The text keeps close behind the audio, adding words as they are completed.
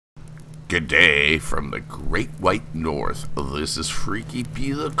Good day from the Great White North. This is Freaky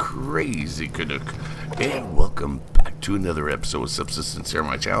P the Crazy Canuck, and welcome back to another episode of Subsistence here on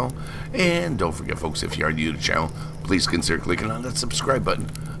my channel. And don't forget, folks, if you are new to the channel, please consider clicking on that subscribe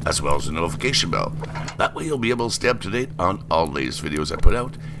button, as well as the notification bell. That way you'll be able to stay up to date on all the latest videos I put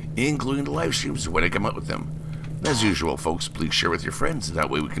out, including the live streams when I come out with them. As usual, folks, please share with your friends. That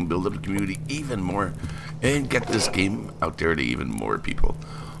way we can build up the community even more and get this game out there to even more people.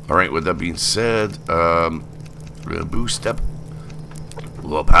 Alright, with that being said, we're going to boost up a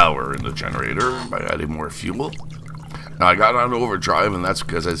little power in the generator by adding more fuel. Now, I got on overdrive, and that's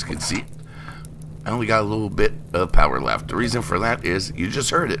because, as you can see, I only got a little bit of power left. The reason for that is, you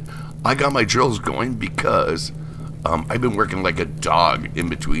just heard it, I got my drills going because I've been working like a dog in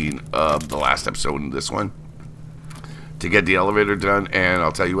between the last episode and this one to get the elevator done, and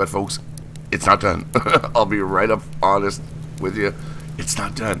I'll tell you what, folks, it's not done. I'll be right up honest with you. It's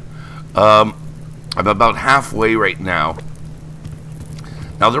not done. I'm about halfway right now.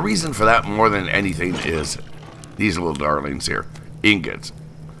 Now, the reason for that more than anything is these little darlings here, ingots.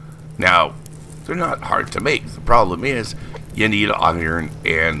 Now, they're not hard to make. The problem is you need iron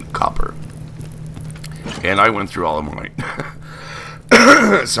and copper. And I went through all of mine.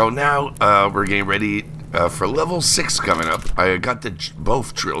 So now we're getting ready for level 6 coming up. I got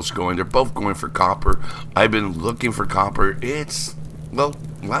both drills going. They're both going for copper. I've been looking for copper. Well,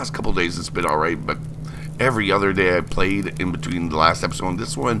 last couple days it's been alright, but every other day I played in between the last episode and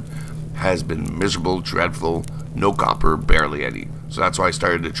this one has been miserable, dreadful, no copper, barely any. So that's why I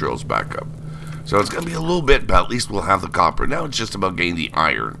started the drills back up. So it's going to be a little bit, but at least we'll have the copper. Now it's just about getting the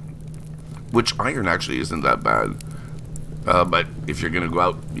iron, which iron actually isn't that bad. But if you're going to go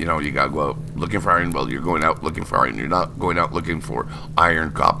out, you know, you got to go out looking for iron. Well, you're going out looking for iron. You're not going out looking for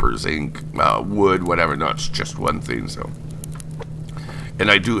iron, copper, zinc, wood, whatever. No, it's just one thing, so. And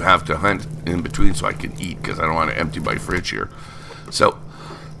I do have to hunt in between so I can eat, because I don't want to empty my fridge here. So,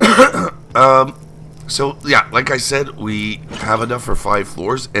 so yeah, like I said, we have enough for 5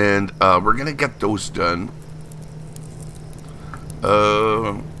 floors, and we're going to get those done.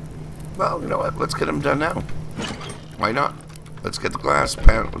 Well, you know what? Let's get them done now. Why not? Let's get the glass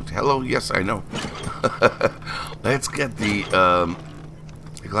panel. Hello, yes, I know. Let's get the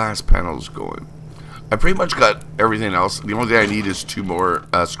glass panels going. I pretty much got everything else. The only thing I need is 2 more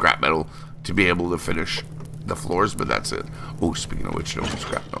scrap metal to be able to finish the floors, but that's it. Oh, speaking of which, no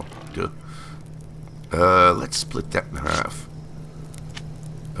scrap metal. Duh. Let's split that in half.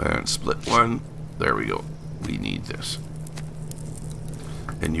 And split one. There we go. We need this.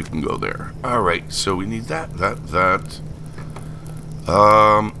 And you can go there. Alright, so we need that.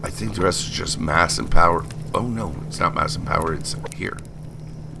 I think the rest is just mass and power. Oh no, it's not mass and power, it's here.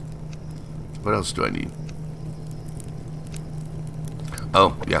 What else do I need?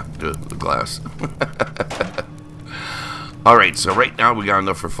 Oh, yeah, the glass. Alright, so right now we got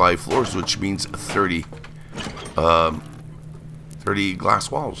enough for 5 floors, which means 30 glass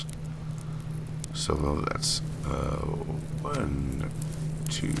walls. So that's 1,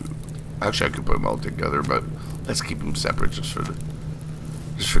 2. Actually, I could put them all together, but let's keep them separate just for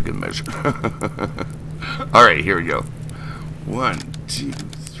good measure. Alright, here we go. 1, 2,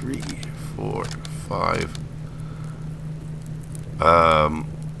 3, 4, 5,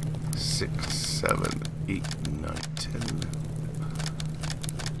 6, 7, 8, 9, 10.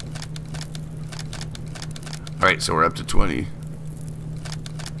 Alright, so we're up to 20.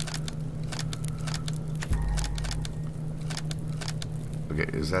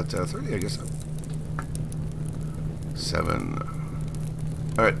 Okay, is that 30? I guess so. 7.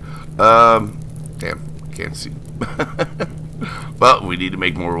 Alright. Damn, can't see. Well, we need to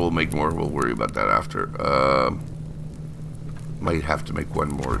make more. We'll make more. We'll worry about that after. Might have to make one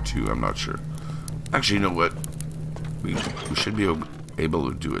more or 2. I'm not sure. Actually, you know what? We should be able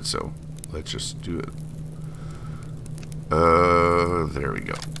to do it. So let's just do it. There we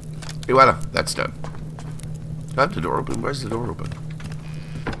go. Hey, voila, that's done. Do I have the door open? Where's the door open?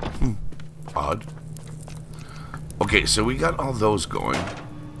 Odd. Okay, so we got all those going.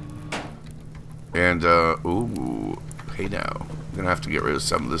 And ooh. Hey now, I'm gonna have to get rid of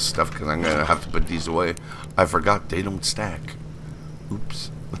some of this stuff because I'm gonna have to put these away. I forgot they don't stack. Oops.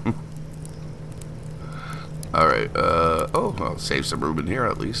 Alright, oh, I'll save some room in here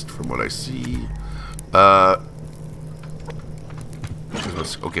at least from what I see.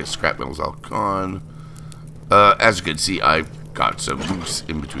 Okay, scrap metal's all gone. As you can see, I've got some loose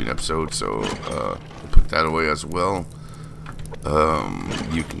in between episodes, so I'll put that away as well.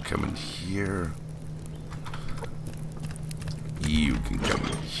 You can come in here. You can come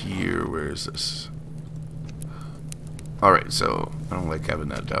in here. Where is this? Alright, so I don't like having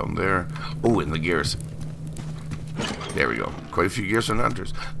that down there. Oh, and the gears. There we go. Quite a few gears on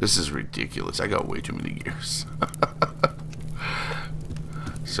hunters. This is ridiculous. I got way too many gears.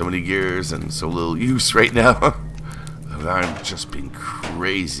 So many gears and so little use right now. I'm just being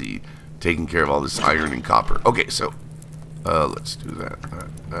crazy taking care of all this iron and copper. Okay, so let's do that.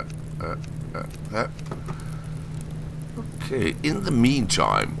 That. Okay, in the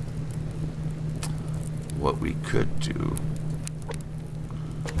meantime, what we could do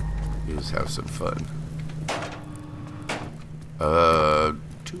is have some fun.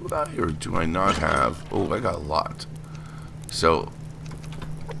 Do I or do I not have? Oh, I got a lot. So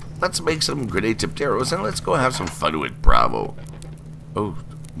let's make some grenade tipped arrows and let's go have some fun with Bravo. Oh,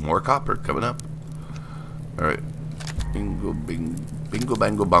 more copper coming up. Alright. Bingo, bingo,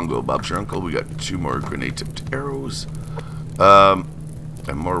 bango, bongo. Bob's your uncle. We got 2 more grenade tipped arrows. I'm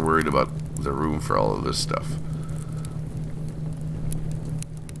more worried about the room for all of this stuff.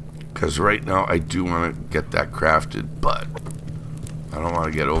 Because right now I do want to get that crafted, but I don't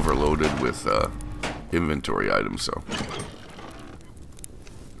want to get overloaded with inventory items, so.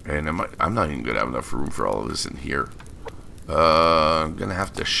 And I'm not even going to have enough room for all of this in here. I'm going to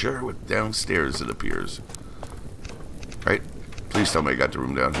have to share it with downstairs, it appears. Right? Please tell me I got the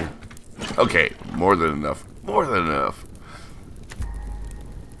room down here. Okay, more than enough. More than enough.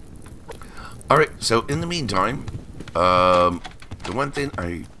 Alright, so in the meantime, the one thing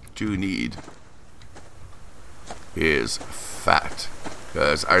I do need is fat.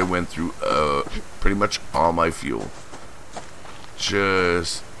 Because I went through pretty much all my fuel.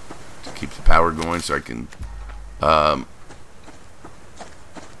 Just to keep the power going so I can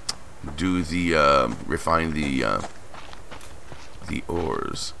do the refine the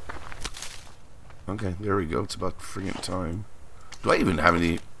ores. Okay, there we go. It's about friggin' time. Do I even have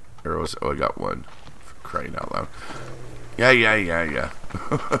any arrows? Oh, I got one. For crying out loud. Yeah.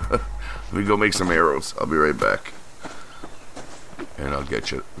 Let me go make some arrows. I'll be right back. And I'll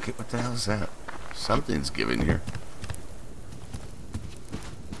get you. Okay, what the hell is that? Something's giving here.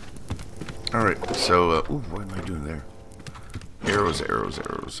 Alright, so, ooh, what am I doing there? Arrows.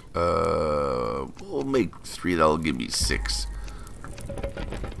 We'll make 3, that'll give me 6.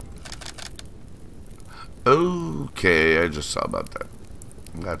 Okay, I just saw about that.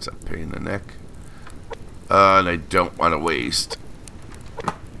 That's a pain in the neck. And I don't want to waste.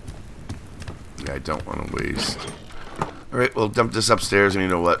 Yeah, I don't want to waste. Alright, we'll dump this upstairs, and you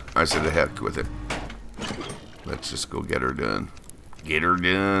know what? I said the heck with it. Let's just go get her done. Get her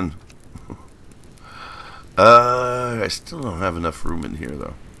done. I still don't have enough room in here,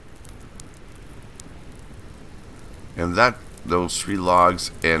 though. And those 3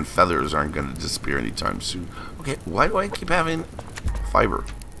 logs and feathers aren't going to disappear anytime soon. Okay, why do I keep having fiber?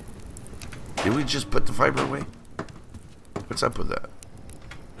 Did we just put the fiber away? What's up with that?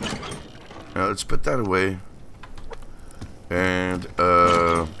 Now, let's put that away. And,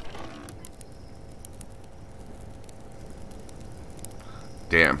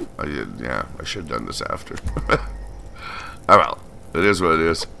 damn, I should have done this after. Oh well, it is what it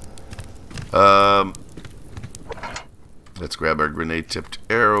is. Let's grab our grenade-tipped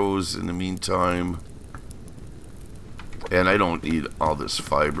arrows in the meantime. And I don't need all this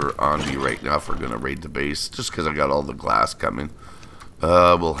fiber on me right now if we're going to raid the base, just because I got all the glass coming.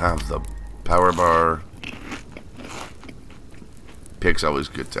 We'll have the power bar. Pick's always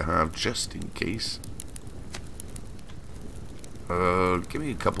good to have, just in case. Give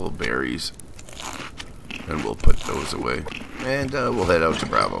me a couple of berries. And we'll put those away. And we'll head out to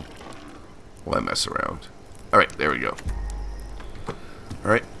Bravo. Why mess around? Alright, there we go.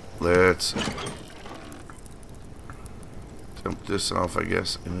 Alright, let's dump this off, I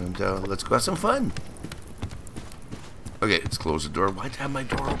guess. And let's go have some fun. Okay, let's close the door. Why'd I have my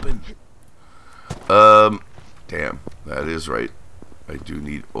door open? Damn, that is right. I do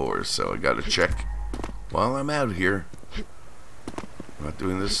need ores, so I gotta check while I'm out here. I'm not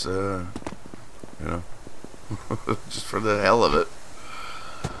doing this, you know, just for the hell of it.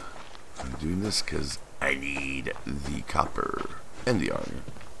 I'm doing this because I need the copper and the iron.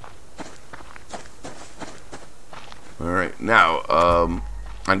 Alright, now,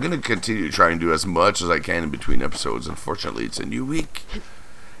 I'm going to continue to try and do as much as I can in between episodes. Unfortunately, it's a new week,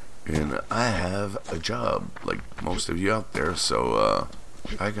 and I have a job, like most of you out there, so,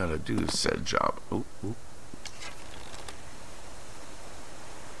 I gotta do said job. Ooh.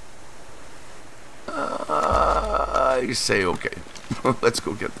 I say okay. Let's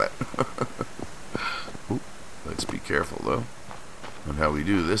go get that. Ooh, let's be careful though on how we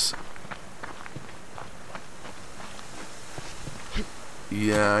do this.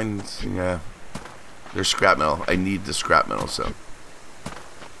 Yeah. There's scrap metal. I need the scrap metal, so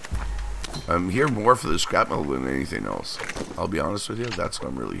I'm here more for the scrap metal than anything else. I'll be honest with you, that's what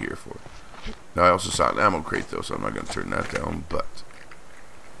I'm really here for. Now I also saw an ammo crate though, so I'm not going to turn that down, but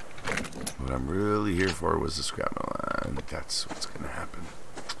what I'm really here for was the scrap metal, and that's what's going to happen.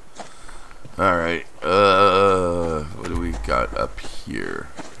 Alright, what do we got up here?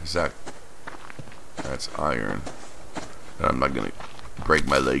 Is that... That's iron. And I'm not going to break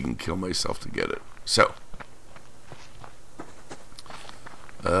my leg and kill myself to get it. So,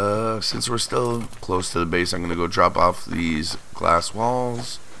 since we're still close to the base, I'm going to go drop off these glass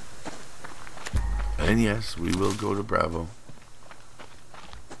walls. And yes, we will go to Bravo.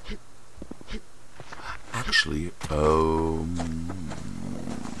 Actually,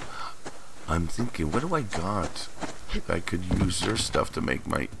 I'm thinking, what do I got? I could use their stuff to make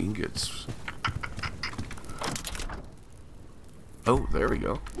my ingots. Oh, there we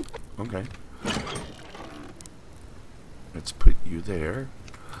go. Okay. Let's put you there.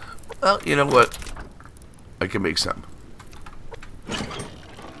 Well, you know what? I can make some.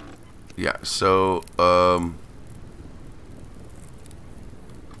 Yeah, so,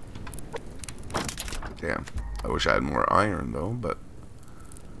 damn. I wish I had more iron, though, but...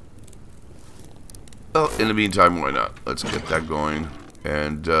 Well, in the meantime, why not? Let's get that going.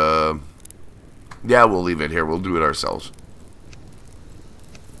 And, yeah, we'll leave it here. We'll do it ourselves.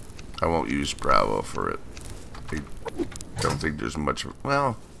 I won't use Bravo for it. I don't think there's much...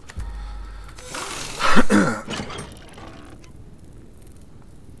 Well...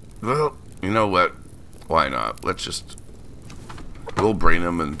 Well, you know what? Why not? Let's just... We'll brain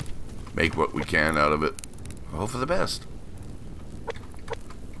them and make what we can out of it. Hope for the best.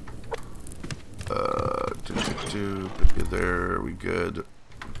 Put you there. Are we good?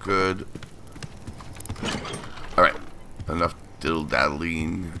 Good. Alright. Enough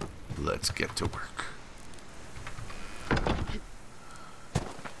diddle-daddling. Let's get to work.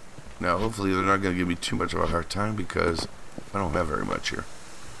 Now, hopefully they're not going to give me too much of a hard time because I don't have very much here.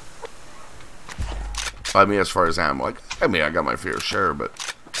 I mean, as far as ammo, I mean, I got my fair share,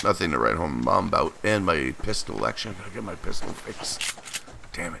 but nothing to write home to Mom about. And my pistol, actually, I gotta get my pistol fixed.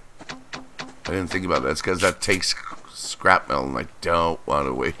 Damn it. I didn't think about that. It's because that takes scrap metal and I don't want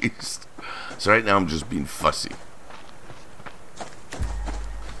to waste. So right now I'm just being fussy.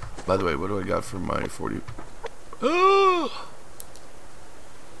 By the way, what do I got for my 40? Oh!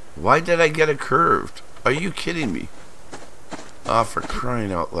 Why did I get it curved? Are you kidding me? Oh, for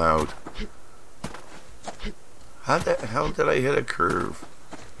crying out loud. How the hell did I hit a curve?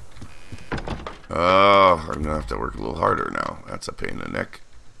 Oh, I'm gonna have to work a little harder now. That's a pain in the neck.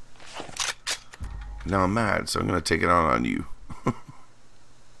 Now I'm mad, so I'm gonna take it on you.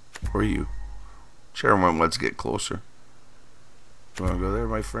 Or you. Whichever one wants to get closer. You wanna go there,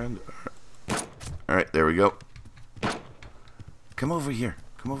 my friend? Alright, there we go. Come over here.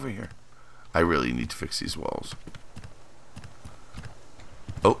 Come over here. I really need to fix these walls.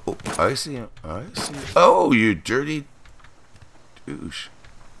 Oh, I see him. I see him. Oh, you dirty douche.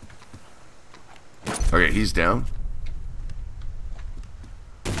 Okay, he's down.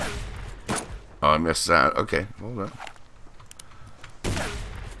 Oh, I missed that. Okay, hold on.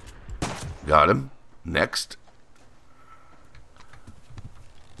 Got him. Next.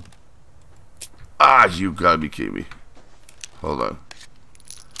 Ah, you gotta be kidding me. Hold on.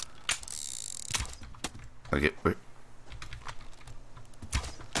 Okay, wait.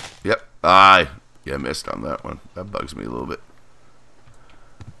 Yep. Yeah, I missed on that one. That bugs me a little bit.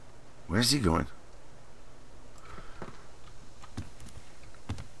 Where's he going?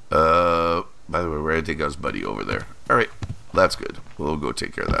 By the way, where I think I was Buddy over there. Alright, that's good. We'll go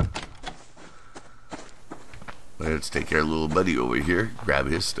take care of that. Let's take care of little Buddy over here. Grab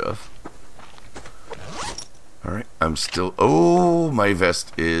his stuff. Alright, I'm still... Oh, my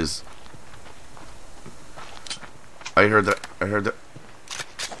vest is... I heard that. I heard that.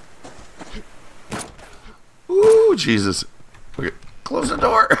 Ooh, Jesus. Okay, close the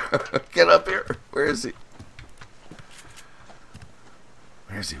door. Get up here. Where is he?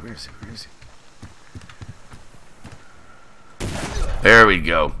 Where is he? Where is he? Where is he? There we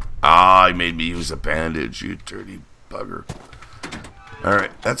go. Ah, he made me use a bandage, you dirty bugger.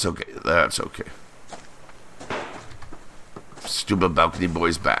 Alright, that's okay. That's okay. Stupid balcony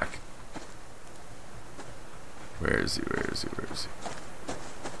boy's back. Where is he? Where is he? Where is he?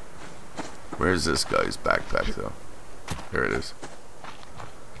 Where's this guy's backpack, though? There it is.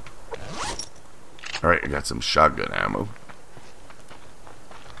 Alright, I got some shotgun ammo.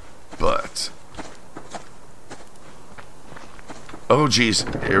 But... oh, jeez.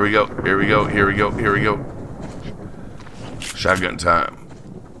 Here we go. Here we go. Here we go. Here we go. Shotgun time.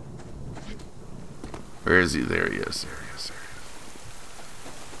 Where is he? There he is. There he is. There he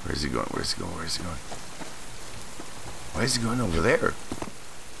is. Where is he going? Where is he going? Where is he going? Why is he going over there?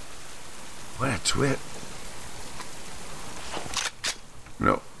 What a twit.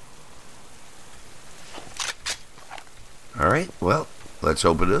 No. Alright, well, let's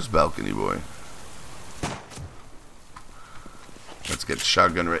open this balcony, boy. Let's get the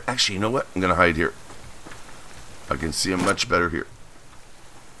shotgun ready. Actually, you know what? I'm going to hide here. I can see him much better here.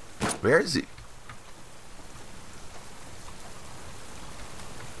 Where is he?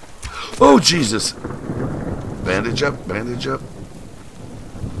 Oh, Jesus. Bandage up, bandage up.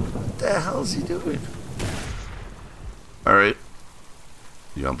 What the hell is he doing? Alright.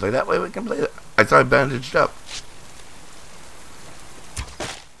 You want to play that way? We can play that. I thought I bandaged up.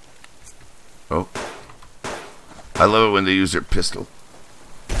 Oh. I love it when they use their pistol.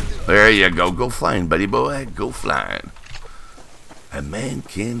 There you go. Go flying, buddy boy. Go flying. A man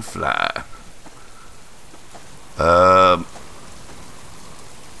can fly.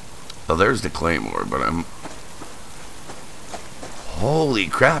 Well, there's the claymore, but I'm... Holy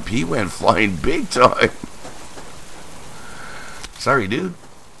crap, he went flying big time. Sorry, dude.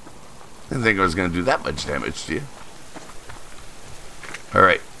 Didn't think I was going to do that much damage to you.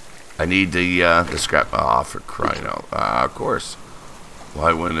 Alright. I need the scrap. Ah, for crying out. Of course.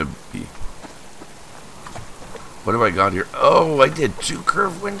 Why wouldn't it be? What have I got here? Oh, I did 2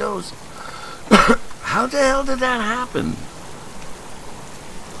 curved windows? How the hell did that happen?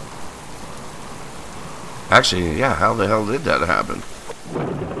 Actually, yeah, how the hell did that happen?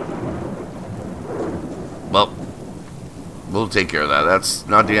 Well, we'll take care of that. That's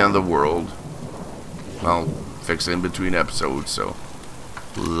not the end of the world. I'll fix it in between episodes, so...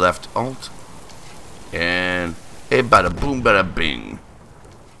 Left alt. And... Hey, bada boom, bada bing.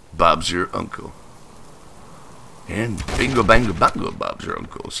 Bob's your uncle. And bingo, bango, bango, Bob's your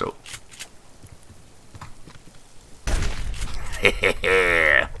uncle, so...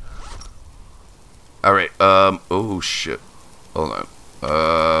 Alright, oh shit. Hold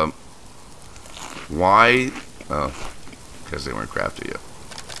on. Why? Oh, because they weren't crafted yet.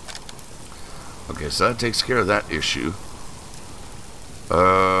 Okay, so that takes care of that issue.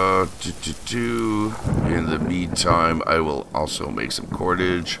 In the meantime, I will also make some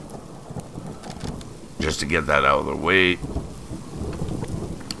cordage. Just to get that out of the way.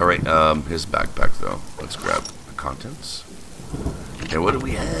 Alright, his backpack though. Let's grab the contents. And what do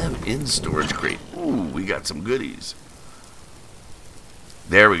we have in storage crate? Ooh, we got some goodies.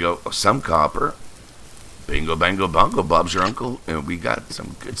 There we go. Some copper. Bingo, bango, bongo. Bob's your uncle. And we got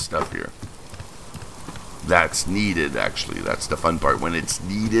some good stuff here. That's needed, actually. That's the fun part. When it's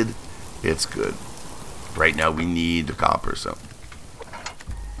needed, it's good. Right now, we need the copper, so.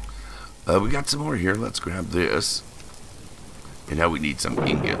 We got some more here. Let's grab this. And now we need some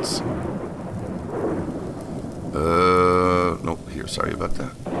ingots. Nope, here, sorry about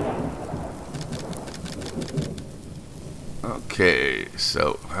that. Okay,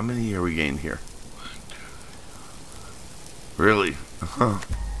 so how many are we getting here? Really? Huh.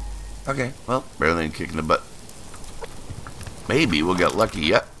 Okay, well, barely kicking the butt. Maybe we'll get lucky.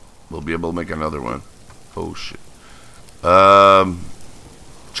 Yep, we'll be able to make another one. Oh, shit.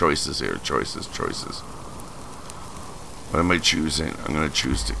 Choices here, choices. What am I choosing? I'm going to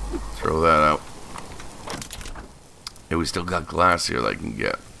choose to throw that out. Hey, we still got glass here that I can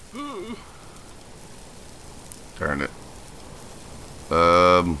get. Darn it.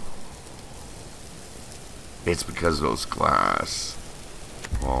 It's because of those glass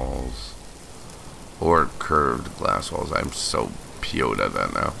walls. Or curved glass walls. I'm so PO'd at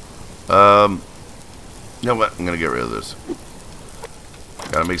that now. You know what? I'm going to get rid of this.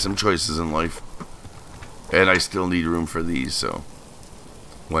 Gotta make some choices in life. And I still need room for these, so...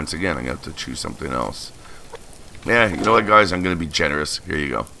 Once again, I'm going to have to choose something else. Yeah, you know what, guys? I'm going to be generous. Here you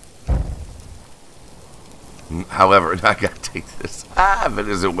go. However, I got to take this. If it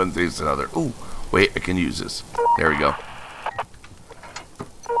isn't one thing, it's another. Ooh, wait, I can use this. There we go.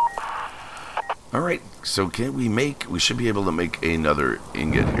 Alright, so can we make... We should be able to make another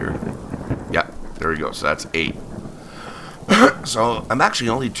ingot here. Yeah, there we go. So that's 8. So, I'm actually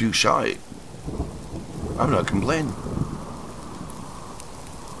only 2 shy. I'm not complaining.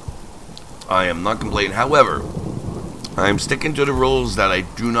 I am not complaining. However, I'm sticking to the rules that I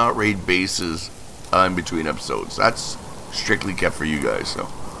do not raid bases in between episodes. That's strictly kept for you guys, so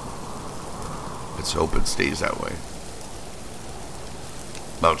let's hope it stays that way.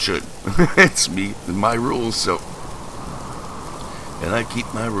 Well, it should. It's me, my rules, so. And I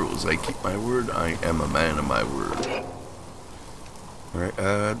keep my rules. I keep my word. I am a man of my word.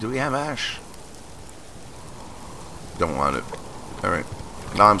 Alright, do we have ash? Don't want it. Alright.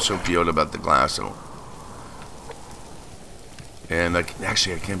 Now I'm so PO'd about the glass, so And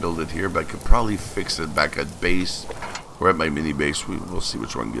actually I can't build it here, but I could probably fix it back at base or at my mini base. We'll see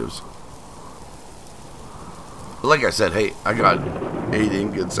which one gives. But like I said, hey, I got 8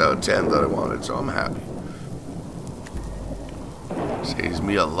 ingots out of 10 that I wanted, so I'm happy. Saves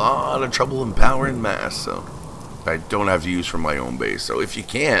me a lot of trouble in power and mass, so I don't have to use from my own base. So if you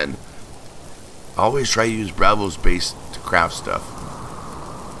can, always try to use Bravo's base to craft stuff.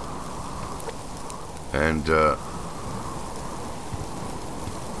 And I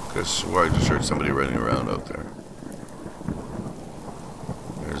could have swore I just heard somebody running around out there.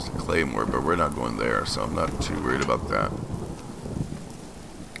 There's the claymore, but we're not going there, so I'm not too worried about that.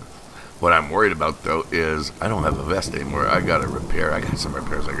 What I'm worried about, though, is I don't have a vest anymore. I gotta repair. I got some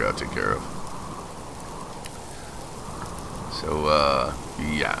repairs I gotta take care of. So,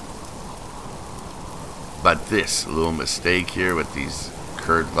 yeah. But this little mistake here with these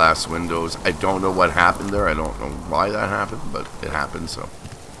curved glass windows, I don't know what happened there. I don't know why that happened, but it happened, so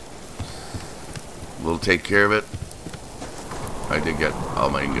we'll take care of it. I did get all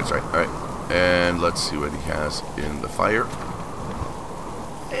my ingots right. Alright, and let's see what he has in the fire.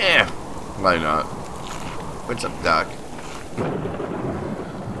 Yeah, why not? What's up, Doc?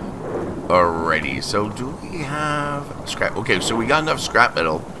 Alrighty, so do we have scrap? Okay, so we got enough scrap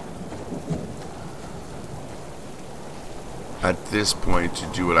metal at this point to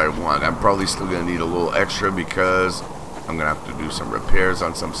do what I want. I'm probably still going to need a little extra because I'm going to have to do some repairs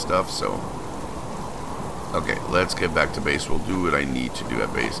on some stuff, so okay, let's get back to base. We'll do what I need to do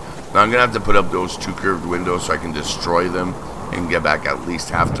at base. Now I'm going to have to put up those 2 curved windows so I can destroy them and get back at least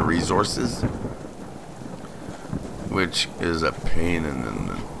half the resources, which is a pain. And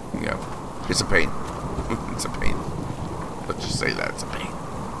then, yeah, it's a pain. It's a pain. Let's just say that, it's a pain.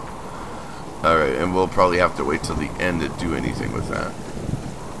 Alright, and we'll probably have to wait till the end to do anything with that.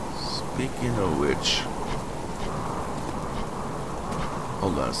 Speaking of which,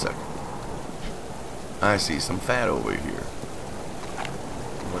 hold on a second. I see some fat over here.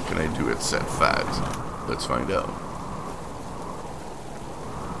 What can I do at set fat? Let's find out.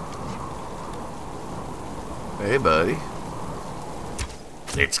 Hey, buddy.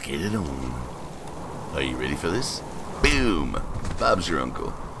 Let's get it on. Are you ready for this? Boom! Bob's your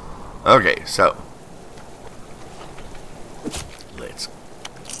uncle. Okay, so let's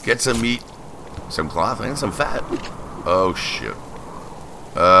get some meat, some cloth, and some fat. Oh, shit.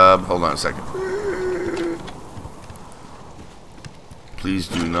 Hold on a second. Please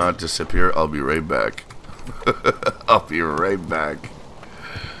do not disappear. I'll be right back. I'll be right back.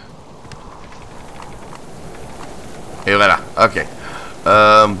 Hey, voila. Okay.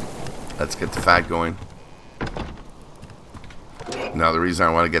 Let's get the fat going. Now, the reason I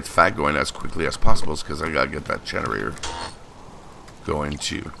want to get the fat going as quickly as possible is because I gotta get that generator going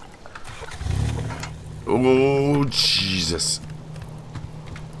too. Oh, Jesus.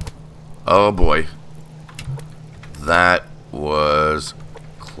 Oh, boy. That was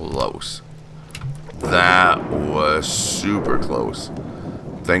close. That was super close.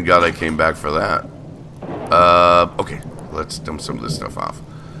 Thank God I came back for that. Okay, let's dump some of this stuff off.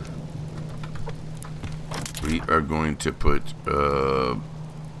 We are going to put you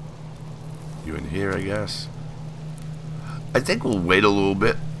in here, I guess. I think we'll wait a little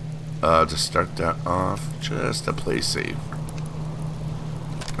bit to start that off, just to play safe.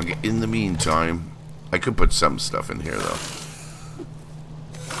 Okay, in the meantime, I could put some stuff in here, though.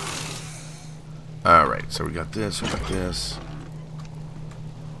 Alright, so we got this, we got this.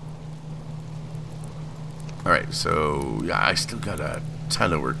 Alright, so, yeah, I still got a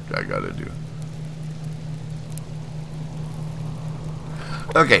ton of work I gotta do.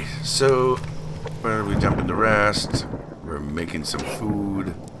 Okay, so, where are we dumping the rest? We're making some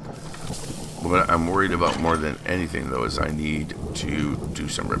food. What I'm worried about more than anything, though, is I need to do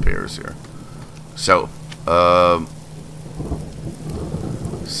some repairs here. So,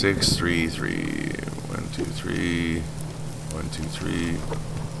 6, 3, 3, 1, 2, 3, 1, 2, 3.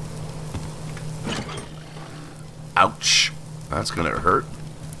 Ouch! That's gonna hurt.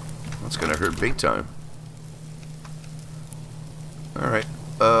 That's gonna hurt big time. Alright,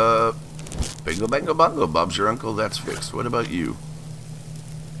 bingo bango bongo, Bob's your uncle, that's fixed. What about you?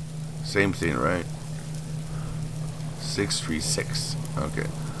 Same thing, right? 636. Okay.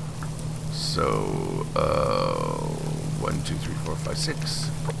 So, 1, 2, 3, 4, 5, 6.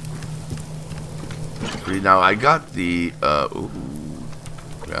 3. Now, I got the, ooh.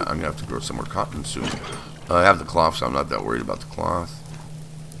 Yeah, I'm gonna have to grow some more cotton soon. I have the cloth, so I'm not that worried about the cloth.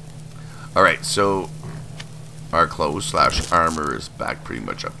 Alright, so our clothes slash armor is back pretty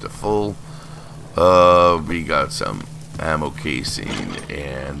much up to full. We got some ammo casing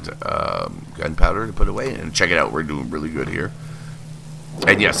and gunpowder to put away. And check it out, we're doing really good here.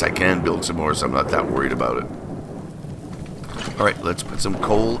 And yes, I can build some more, so I'm not that worried about it. Alright, let's put some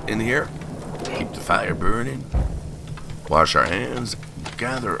coal in here. Keep the fire burning. Wash our hands.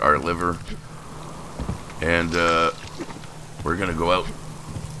 Gather our liver. And we're going to go out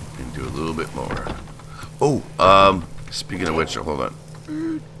and do a little bit more. Oh, speaking of which, hold on.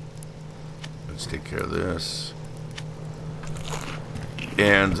 Let's take care of this.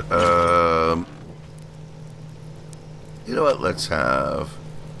 And, you know what? Let's have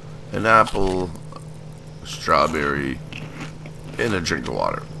an apple, a strawberry, and a drink of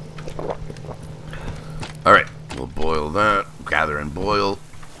water. Alright, we'll boil that. Gather and boil.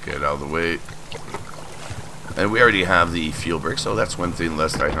 Get it out of the way. And we already have the fuel brick, so that's one thing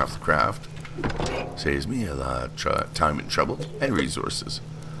less I have to craft. Saves me a lot of time and trouble and resources.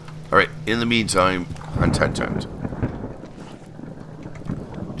 Alright, in the meantime, hunt.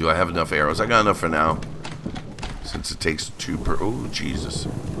 Do I have enough arrows? I got enough for now. Since it takes 2 per... Oh, Jesus.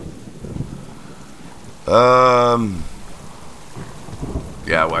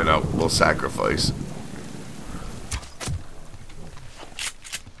 Yeah, why not? We'll sacrifice.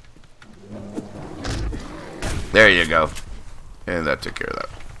 There you go. And that took care of that.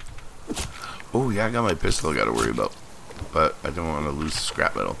 Oh, yeah, I got my pistol I gotta worry about. But I don't want to lose the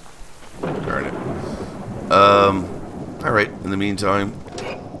scrap metal. Darn it. Alright, in the meantime...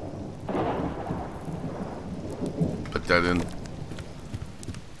 Put that in.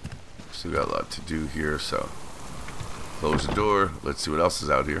 Still got a lot to do here, so... Close the door. Let's see what else is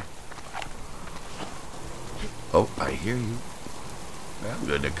out here. Oh, I hear you. I'm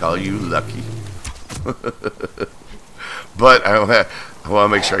going to call you Lucky. But I want to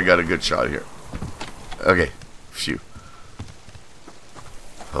make sure I got a good shot here. Okay. Phew.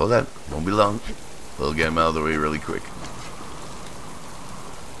 Hold on. Won't be long. We'll get him out of the way really quick.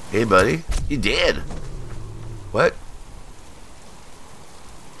 Hey, buddy. You did. What?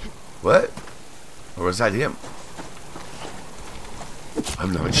 What? Or was that him?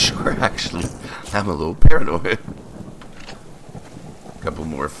 I'm not sure, actually. I'm a little paranoid. Couple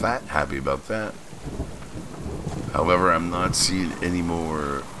more fat. Happy about that. However, I'm not seeing any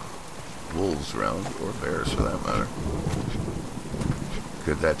more wolves around, or bears for that matter.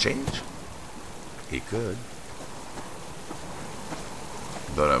 Could that change? It could.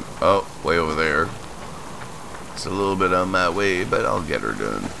 But I'm... Oh, way over there. It's a little bit on my way, but I'll get her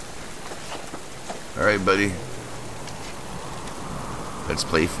done. Alright, buddy. Let's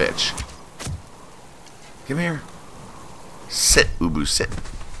play fetch. Come here. Sit, Ubu, sit.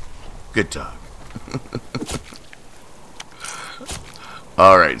 Good dog.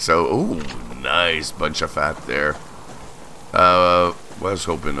 Alright, so, oh, nice bunch of fat there. I was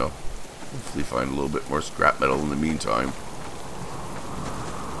hoping to hopefully find a little bit more scrap metal in the meantime.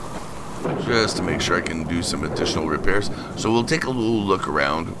 Just to make sure I can do some additional repairs. So we'll take a little look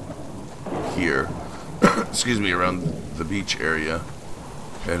around here. Excuse me, around the beach area.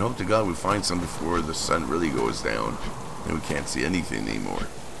 And hope to God we find some before the sun really goes down. And we can't see anything anymore.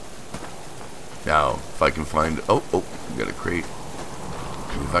 Now, if I can find... Oh, we got a crate.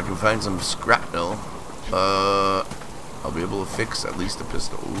 If I can find some scrap metal, I'll be able to fix at least a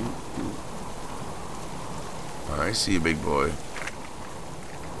pistol. Ooh. I see you, big boy.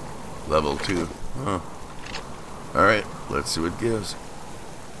 Level 2. Huh. Alright, let's see what it gives.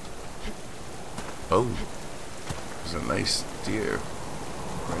 Oh. There's a nice deer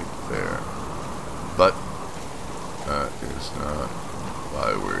right there. But that is not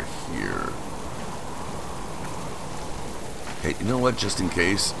why we're here. Hey, you know what? Just in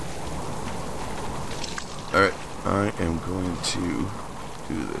case. Alright, I am going to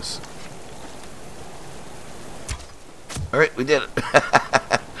do this. Alright, we did it.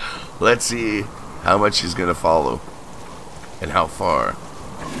 Let's see how much he's going to follow. And how far.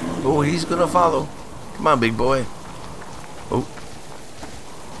 Oh, he's going to follow. Come on, big boy. Oh.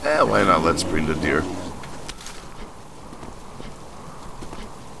 Eh, why not? Let's bring the deer.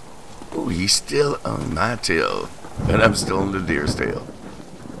 Oh, he's still on my tail. And I'm still on the deer's tail.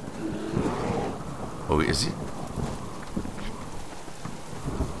 Oh, is he?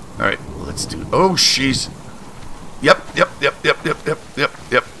 Alright, let's do... Oh, jeez. Yep.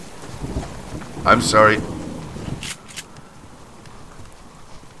 I'm sorry.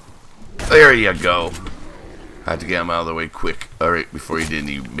 There you go. Had to get him out of the way quick. Alright, before he did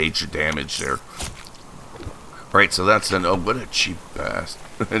any major damage there. Alright, so that's done. Oh, what a cheap ass.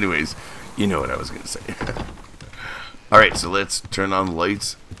 Anyways, you know what I was going to say. Alright, so let's turn on the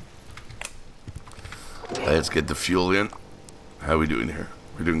lights. Let's get the fuel in. How are we doing here?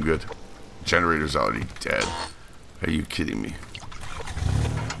 We're doing good. Generator's already dead. Are you kidding me?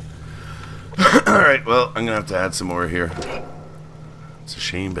 Alright, well, I'm going to have to add some more here. It's a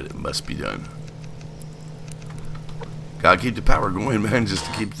shame, but it must be done. Gotta keep the power going, man, just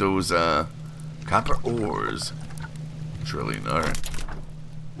to keep those copper ores drilling. Alright.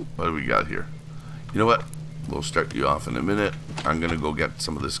 What do we got here? You know what? We'll start you off in a minute. I'm gonna go get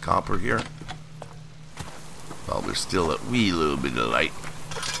some of this copper here. While there's still a wee little bit of light.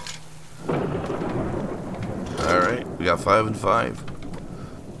 Alright, we got 5 and 5.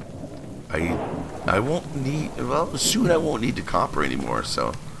 I won't need, well, soon I won't need the copper anymore,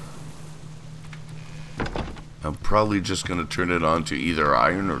 so I'm probably just going to turn it on to either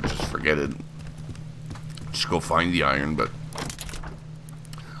iron or just forget it. Just go find the iron, but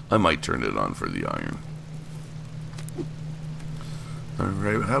I might turn it on for the iron.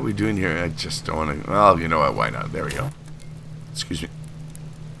 Alright, how are we doing here? I just don't want to, well, you know what, why not? There we go. Excuse me.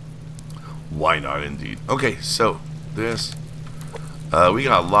 Why not, indeed. Okay, so this, we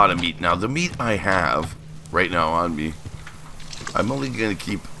got a lot of meat. Now, the meat I have right now on me, I'm only going to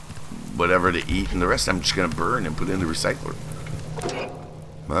keep whatever to eat, and the rest I'm just going to burn and put in the recycler.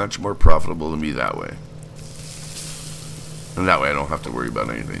 Much more profitable to me that way. And that way I don't have to worry about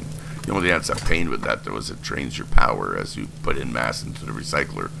anything. The only thing that's a pain with that, though, is it drains your power as you put in mass into the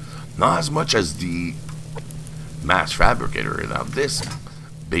recycler. Not as much as the mass fabricator. Now, this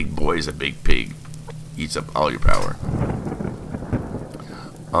big boy is a big pig. Eats up all your power.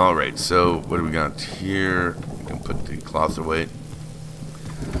 Alright, so what do we got here? We can put the cloth away.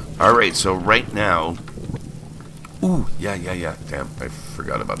 Alright, so right now... Ooh, yeah. Damn, I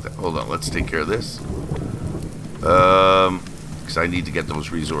forgot about that. Hold on, let's take care of this. Because I need to get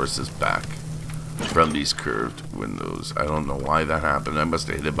those resources back from these curved windows. I don't know why that happened. I must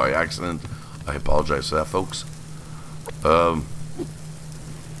have hit it by accident. I apologize for that, folks.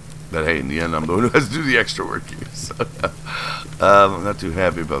 But hey, in the end, I'm the one who has to do the extra work here. So, I'm not too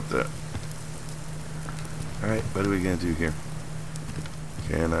happy about that. Alright, what are we going to do here?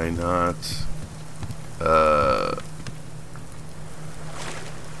 Can I not...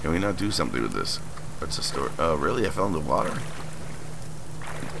 can we not do something with this? What's the story? Oh, really? I fell in the water?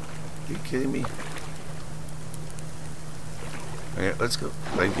 Are you kidding me? Okay, let's go.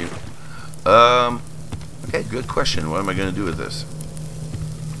 Thank you. Okay, good question. What am I going to do with this?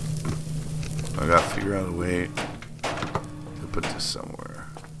 I gotta figure out a way to put this somewhere.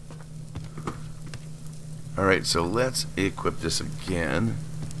 Alright, so let's equip this again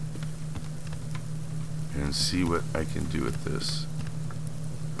and see what I can do with this.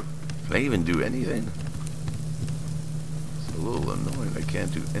 Can I even do anything? It's a little annoying. I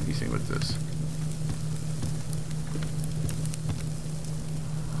can't do anything with this.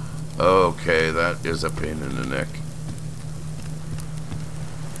 Okay, that is a pain in the neck.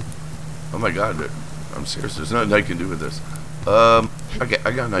 Oh my god, I'm serious. There's nothing I can do with this. Okay,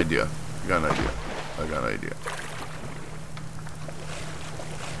 I got an idea.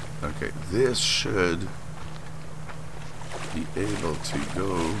 Okay, this should be able to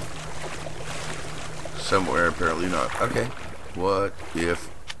go somewhere. Apparently not. Okay, what if...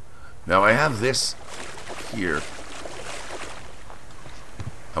 Now I have this here.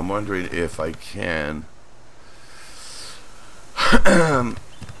 I'm wondering if I can...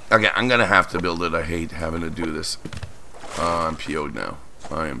 Okay, I'm gonna have to build it. I hate having to do this. I'm PO'd now.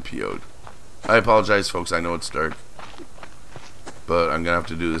 I am PO'd. I apologize, folks. I know it's dark. But I'm gonna have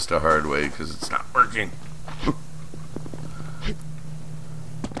to do this the hard way because it's not working.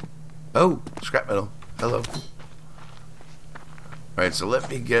 Oh, scrap metal. Hello. Alright, so let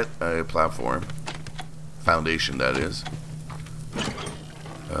me get a platform. Foundation, that is.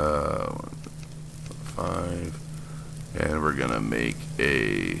 5. And we're gonna make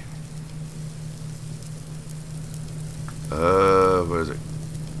a what is it?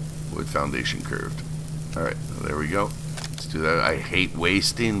 Wood foundation curved. Alright, there we go. Let's do that. I hate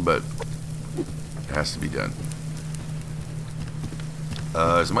wasting, but it has to be done.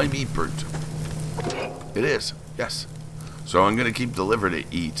 Is my meat burnt? It is, yes. So I'm gonna keep deliver to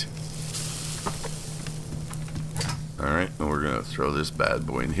eat. Alright, and we're gonna throw this bad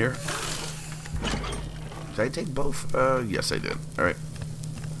boy in here. Did I take both? Yes I did. Alright.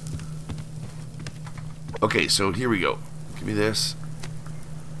 Okay, so here we go. Give me this.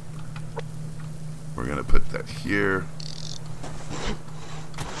 We're gonna put that here.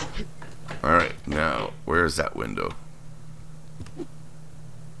 Alright, now, where's that window?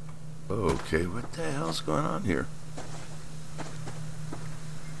 Okay, what the hell's going on here?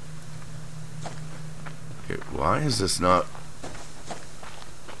 Okay, why is this not...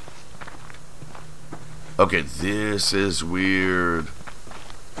 Okay, this is weird.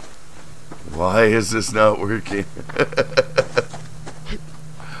 Why is this not working?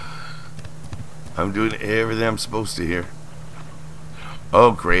 I'm doing everything I'm supposed to here.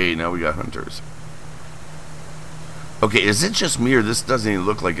 Oh, great. Now we got hunters. Okay, is it just me or this doesn't even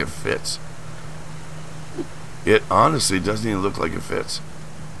look like it fits? It honestly doesn't even look like it fits.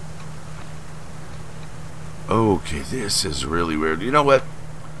 Okay, this is really weird. You know what?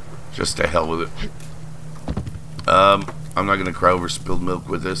 Just to hell with it. I'm not going to cry over spilled milk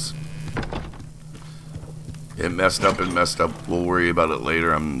with this. It messed up and messed up. We'll worry about it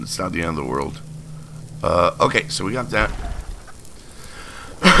later. It's not the end of the world. Okay, so we got that.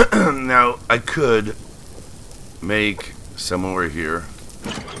 Now, I could make some over here.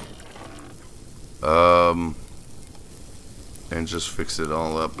 And just fix it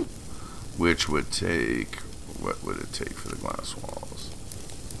all up. Which would take... What would it take for the glass walls?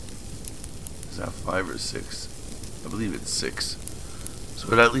 Is that 5 or 6? I believe it's 6. So it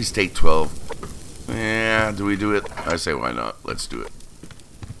would at least take 12. Yeah, do we do it? I say why not? Let's do it.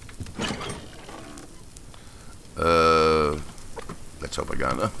 Let's hope I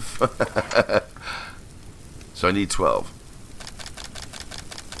got enough. So I need 12.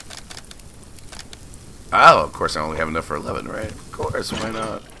 Oh, of course I only have enough for 11, right? Of course, why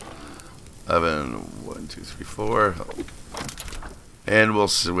not? 11, 1, 2, 3, 4. And we'll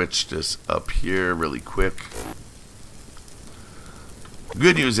switch this up here really quick.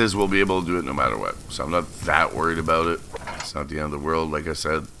 Good news is we'll be able to do it no matter what. So I'm not that worried about it. It's not the end of the world, like I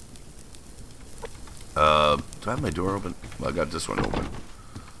said. Do I have my door open? Well, I got this one open.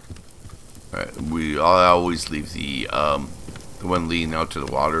 Alright, I always leave the one leading out to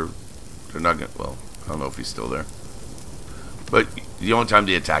the water. They're not gonna, well, I don't know if he's still there. But the only time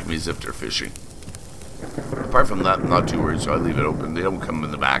they attack me is if they're fishing. Apart from that, I'm not too worried, so I leave it open. They don't come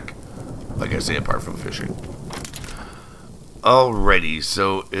in the back, like I say, apart from fishing. Alrighty,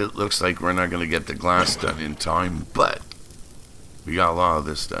 so it looks like we're not going to get the glass done in time, but we got a lot of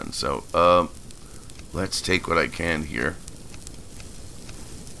this done. So, let's take what I can here.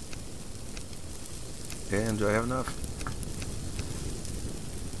 And do I have enough?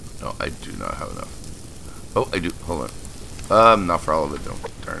 No, I do not have enough. Oh, I do. Hold on. Not for all of it, though.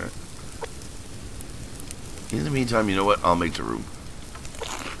 Darn it. In the meantime, you know what? I'll make the room.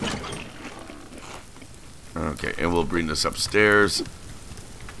 Okay, and we'll bring this upstairs.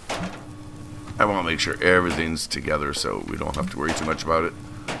 I want to make sure everything's together so we don't have to worry too much about it.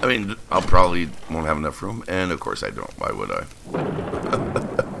 I mean, I'll probably won't have enough room, and of course I don't. Why would I?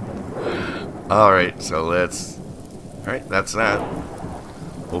 Alright, so let's... Alright, that's that.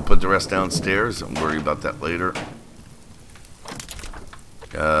 We'll put the rest downstairs and worry about that later.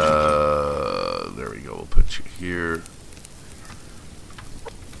 There we go. We'll put you here.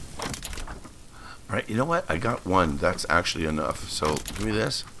 Alright, you know what? I got one. That's actually enough. So, give me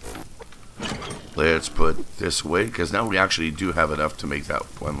this. Let's put this away, because now we actually do have enough to make that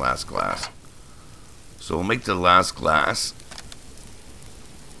one last glass. So, we'll make the last glass.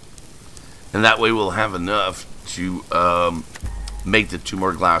 And that way we'll have enough to make the 2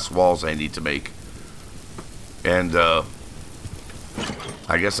 more glass walls I need to make. And,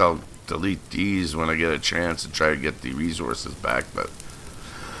 I guess I'll delete these when I get a chance and try to get the resources back, but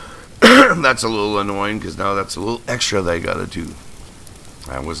that's a little annoying because now that's a little extra that I gotta do.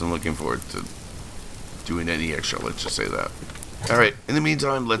 I wasn't looking forward to doing any extra, let's just say that. Alright, in the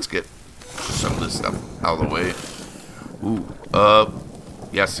meantime, let's get some of this stuff out of the way. Ooh,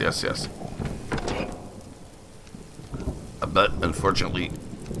 yes. But, unfortunately...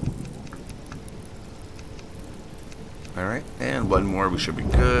 Alright, and one more, we should be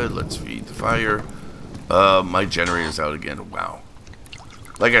good. Let's feed the fire. My generator's out again. Wow.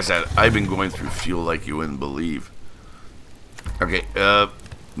 Like I said, I've been going through fuel like you wouldn't believe. Okay,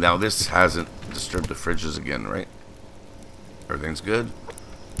 now this hasn't disturbed the fridges again, right? Everything's good?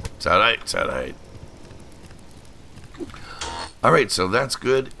 It's alright. Alright, so that's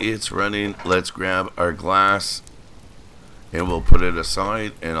good. It's running. Let's grab our glass. And we'll put it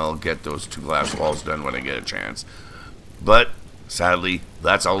aside. And I'll get those 2 glass walls done when I get a chance. But, sadly,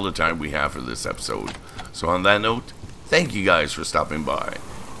 that's all the time we have for this episode. So on that note, thank you guys for stopping by.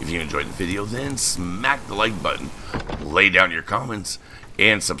 If you enjoyed the video, then smack the like button, lay down your comments,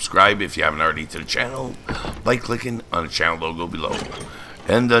 and subscribe if you haven't already to the channel by clicking on the channel logo below.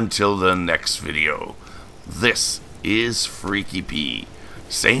 And until the next video, this is Freaky P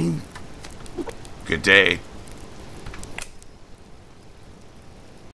saying good day.